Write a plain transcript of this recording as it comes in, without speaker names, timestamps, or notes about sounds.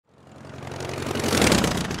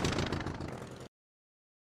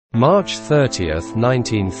March 30,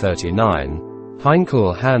 1939,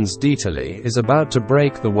 Heinkel Hans Dieterle is about to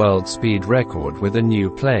break the world speed record with a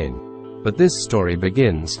new plane. But this story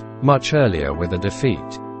begins much earlier with a defeat.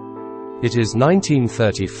 It is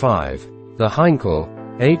 1935. The Heinkel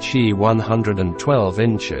He 112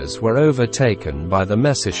 inches were overtaken by the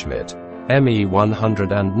Messerschmitt Me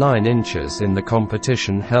 109 inches in the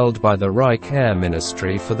competition held by the Reich Air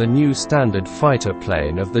Ministry for the new standard fighter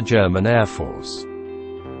plane of the German Air Force.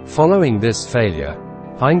 Following this failure,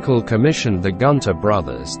 Heinkel commissioned the Gunther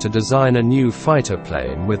brothers to design a new fighter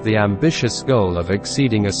plane with the ambitious goal of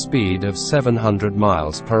exceeding a speed of 700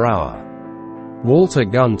 miles per hour. Walter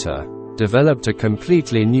Gunther developed a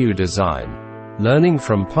completely new design, learning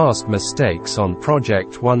from past mistakes on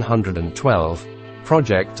Project 112.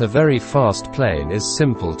 A very fast plane is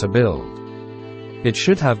simple to build. It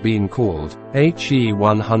should have been called He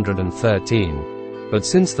 113, but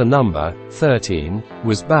since the number 13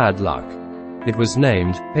 was bad luck, it was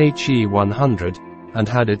named He 100 and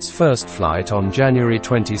had its first flight on January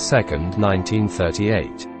 22,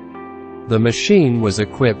 1938. The machine was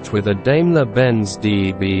equipped with a Daimler-Benz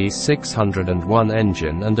DB 601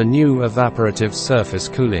 engine and a new evaporative surface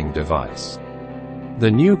cooling device. The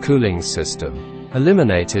new cooling system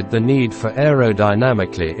eliminated the need for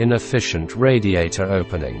aerodynamically inefficient radiator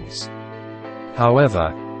openings.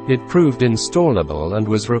 However, it proved installable and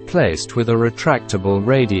was replaced with a retractable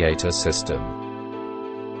radiator system.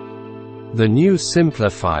 The new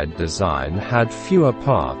simplified design had fewer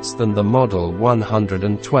parts than the Model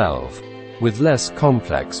 112, with less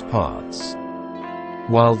complex parts.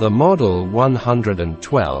 While the Model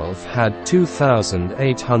 112 had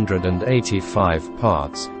 2,885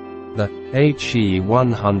 parts, the He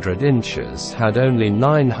 100 inches had only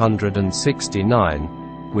 969,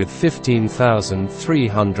 with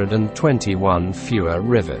 15,321 fewer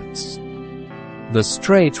rivets. The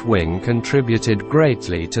straight wing contributed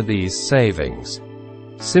greatly to these savings.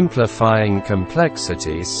 Simplifying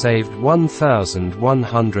complexity saved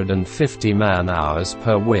 1,150 man-hours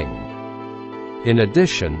per wing. In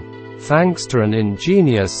addition, thanks to an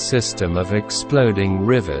ingenious system of exploding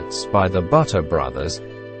rivets by the Butter brothers,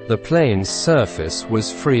 the plane's surface was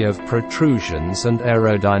free of protrusions and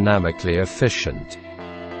aerodynamically efficient.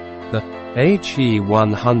 The He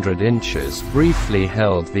 100 inches briefly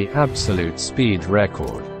held the absolute speed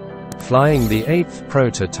record, flying the 8th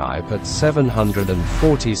prototype at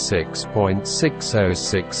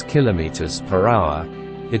 746.606 km per hour.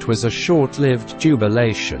 It was a short-lived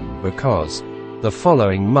jubilation because, the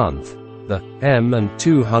following month, the M and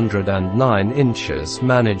 209 inches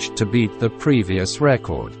managed to beat the previous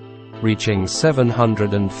record, reaching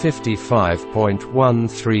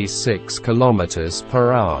 755.136 km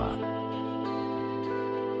per hour.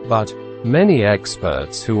 But many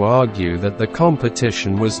experts who argue that the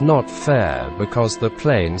competition was not fair because the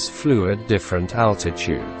planes flew at different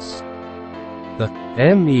altitudes. The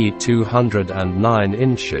Me 209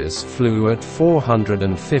 inches flew at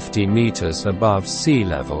 450 meters above sea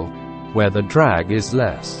level, where the drag is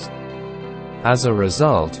less. As a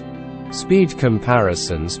result, speed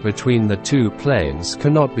comparisons between the two planes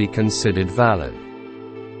cannot be considered valid.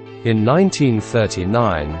 In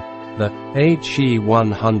 1939, the He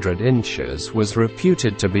 100 inches was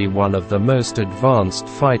reputed to be one of the most advanced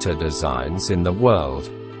fighter designs in the world,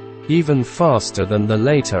 even faster than the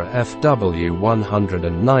later FW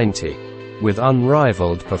 190, with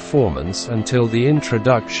unrivaled performance until the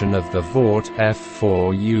introduction of the Vought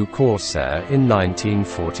F4U Corsair in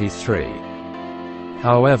 1943.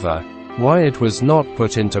 However, why it was not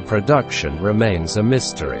put into production remains a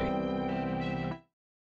mystery.